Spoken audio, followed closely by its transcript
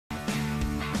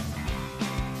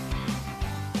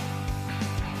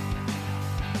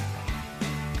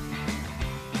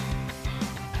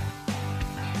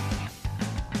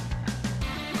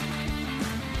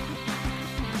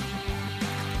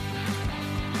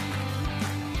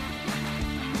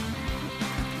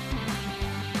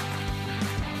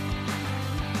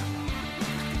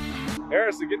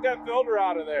Harrison, get that filter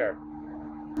out of there.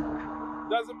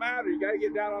 Doesn't matter, you gotta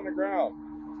get down on the ground.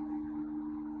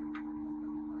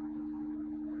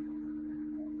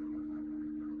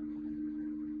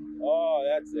 Oh,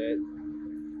 that's it.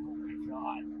 Oh my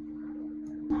God.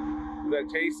 Is that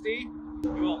tasty?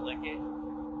 You won't lick it.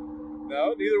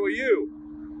 No, neither will you.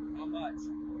 How much?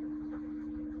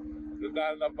 There's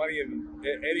not enough money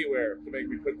anywhere to make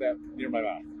me put that near my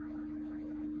mouth.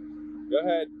 Go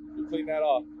ahead, you clean that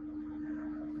off.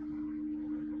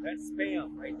 That's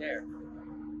spam right there.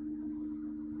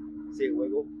 See it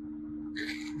wiggle?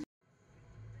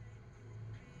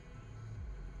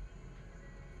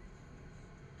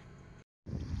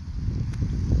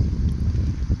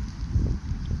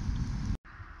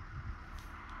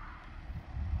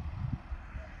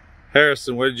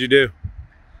 Harrison, what did you do?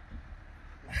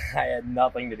 I had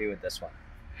nothing to do with this one.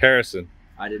 Harrison.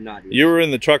 I did not do You were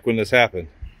in the truck when this happened.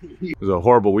 It was a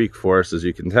horrible week for us, as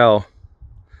you can tell.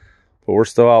 But we're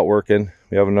still out working.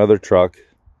 We have another truck.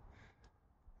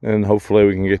 And hopefully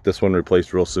we can get this one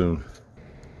replaced real soon. This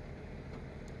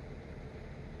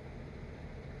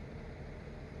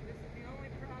is the only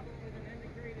problem with an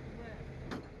integrated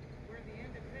lift. Where the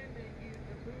independent,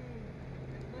 the boom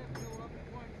and lift go up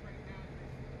at once right now. You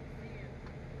see it.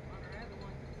 On our other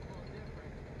ones, it's a little different.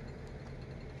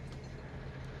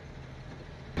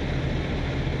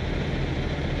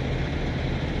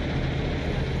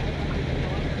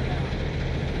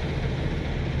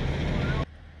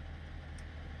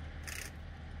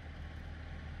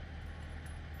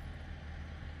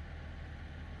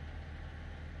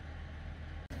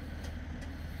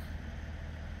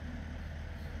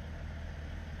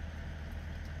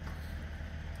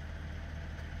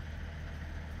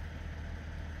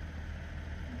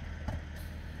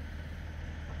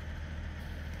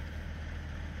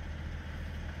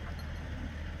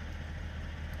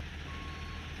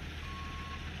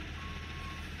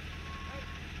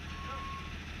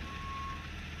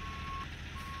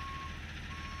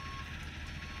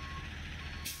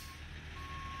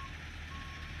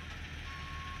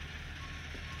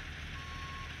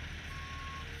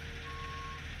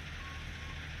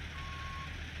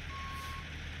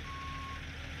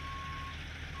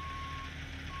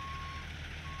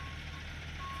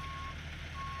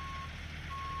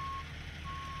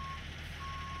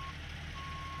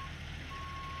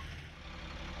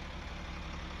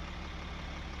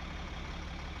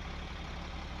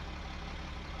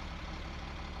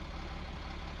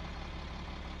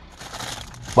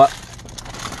 But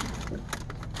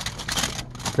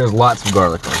there's lots of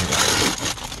garlic on here.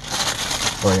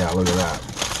 Oh yeah, look at that.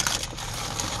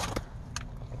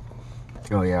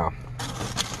 Oh yeah.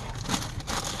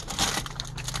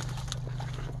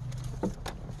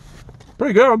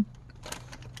 Pretty good.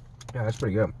 Yeah, that's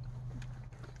pretty good.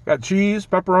 Got cheese,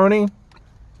 pepperoni,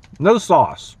 no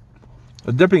sauce.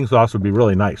 A dipping sauce would be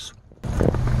really nice.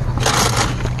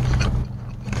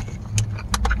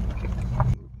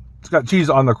 It's got cheese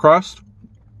on the crust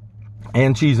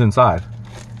and cheese inside.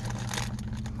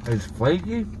 It's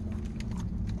flaky.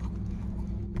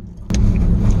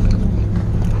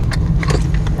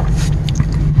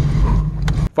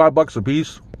 $5 a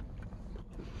piece.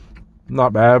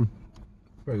 Not bad.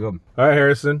 Pretty good. All right,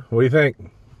 Harrison, what do you think? I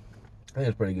think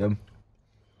it's pretty good.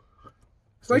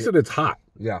 It's nice that it's hot.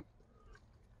 Yeah.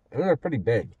 And they're pretty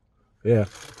big. Yeah.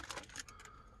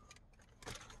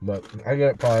 But I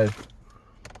get it probably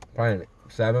a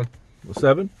 7. A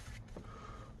 7?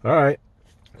 All right.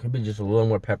 Could be just a little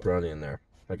more pepperoni in there.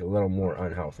 Like a little more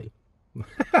unhealthy.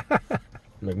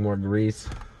 Like more grease.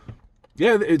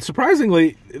 Yeah, it's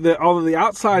surprisingly, although the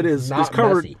outside is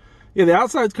covered. Messy. Yeah, the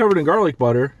outside's covered in garlic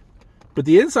butter, but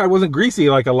the inside wasn't greasy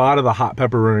like a lot of the hot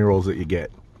pepperoni rolls that you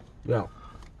get. Yeah.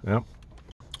 Yep.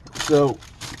 So,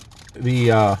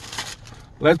 the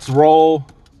Let's Roll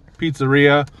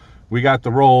Pizzeria, we got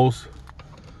the rolls.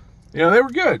 You know, they were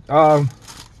good.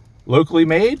 Locally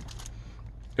made.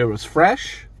 It was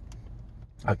fresh.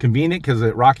 Convenient because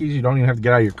at Rockies you don't even have to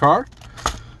get out of your car.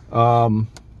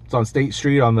 It's on State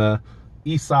Street on the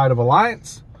east side of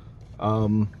Alliance.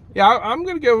 Yeah, I'm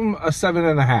gonna give them a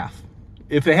 7.5.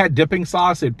 If they had dipping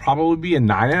sauce, it'd probably be a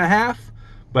 9.5.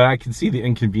 But I can see the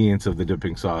inconvenience of the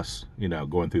dipping sauce, you know,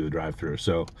 going through the drive-thru.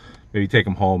 So maybe take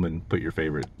them home and put your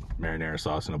favorite marinara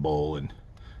sauce in a bowl and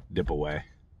dip away.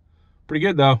 Pretty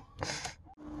good though.